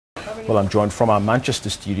Well, I'm joined from our Manchester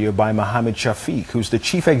studio by Mohammed Shafiq, who's the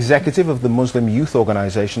Chief Executive of the Muslim Youth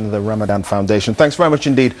Organisation, the Ramadhan Foundation. Thanks very much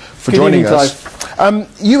indeed for joining us.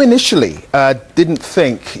 You initially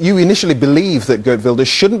you initially believed that Geert Wilders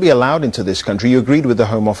shouldn't be allowed into this country. You agreed with the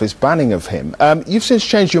Home Office banning of him. You've since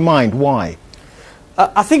changed your mind. Why?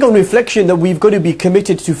 I think on reflection that we've got to be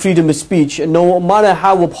committed to freedom of speech, and no matter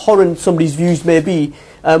how abhorrent somebody's views may be,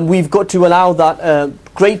 we've got to allow that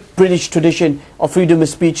great British tradition of freedom of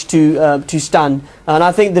speech to stand. And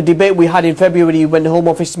I think the debate we had in February when the Home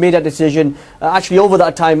Office made that decision, actually over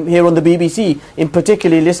that time here on the BBC, in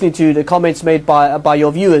particular listening to the comments made by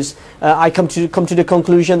your viewers, I come to the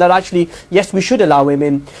conclusion that actually, yes, we should allow him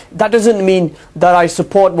in. That doesn't mean that I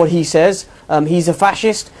support what he says. He's a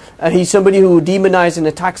fascist. He's somebody who demonizes and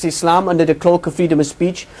attacks Islam under the cloak of freedom of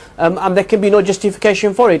speech, and there can be no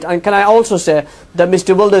justification for it. And can I also say that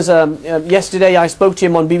Mr. Wilders, yesterday I spoke to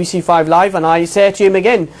him on BBC 5 Live, and I say to him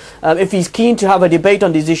again, if he's keen to have a debate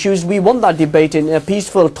on these issues, we want that debate in a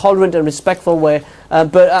peaceful, tolerant and respectful way.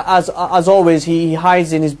 But as always, he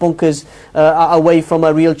hides in his bunkers away from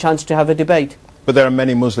a real chance to have a debate. But there are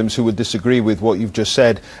many Muslims who would disagree with what you've just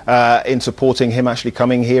said in supporting him actually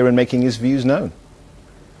coming here and making his views known.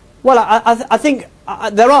 Well, I think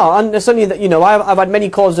there are, and certainly that, I've had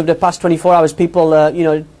many calls over the past 24 hours, people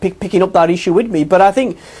picking up that issue with me. But I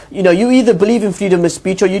think you either believe in freedom of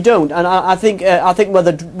speech or you don't, and I think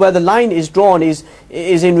where the line is drawn is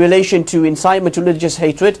in relation to incitement to religious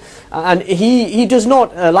hatred. And he does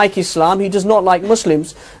not like Islam. He does not like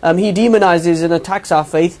Muslims. He demonizes and attacks our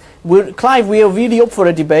faith. Clive, we are really up for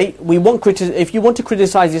a debate. If you want to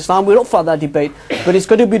criticise Islam, we're up for that debate. But it's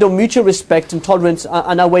got to be done mutual respect and tolerance,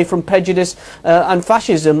 and away from prejudice and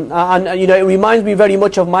fascism. It reminds me very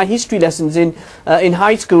much of my history lessons in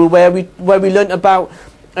high school, where we learnt about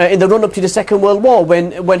in the run-up to the Second World War,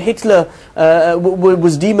 when Hitler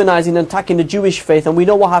was demonising and attacking the Jewish faith, and we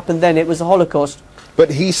know what happened then. It was the Holocaust.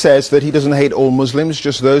 But he says that he doesn't hate all Muslims,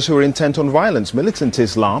 just those who are intent on violence, militant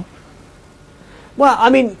Islam. Well, I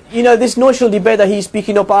mean, this notional debate that he's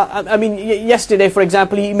speaking up, I mean, yesterday, for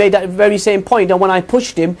example, he made that very same point, and when I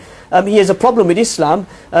pushed him, he has a problem with Islam.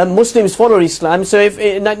 Muslims follow Islam, so if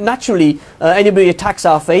naturally anybody attacks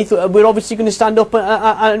our faith, we're obviously going to stand up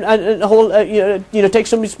and take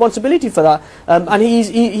some responsibility for that. And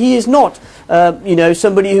he is not,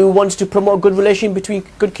 somebody who wants to promote good relation between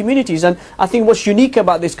good communities. And I think what's unique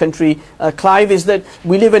about this country, Clive, is that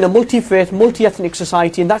we live in a multi-faith, multi-ethnic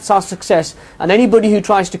society, and that's our success. And anybody who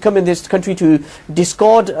tries to come in this country to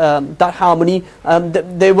discord that harmony,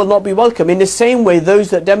 they will not be welcome. In the same way,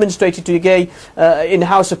 those that demonstrated today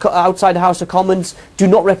outside the House of Commons do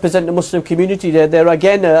not represent the Muslim community. They're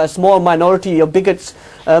again a small minority of bigots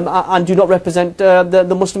and do not represent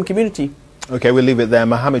the Muslim community. Okay, we'll leave it there.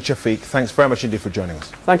 Mohammed Shafiq, thanks very much indeed for joining us.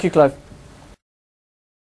 Thank you, Clive.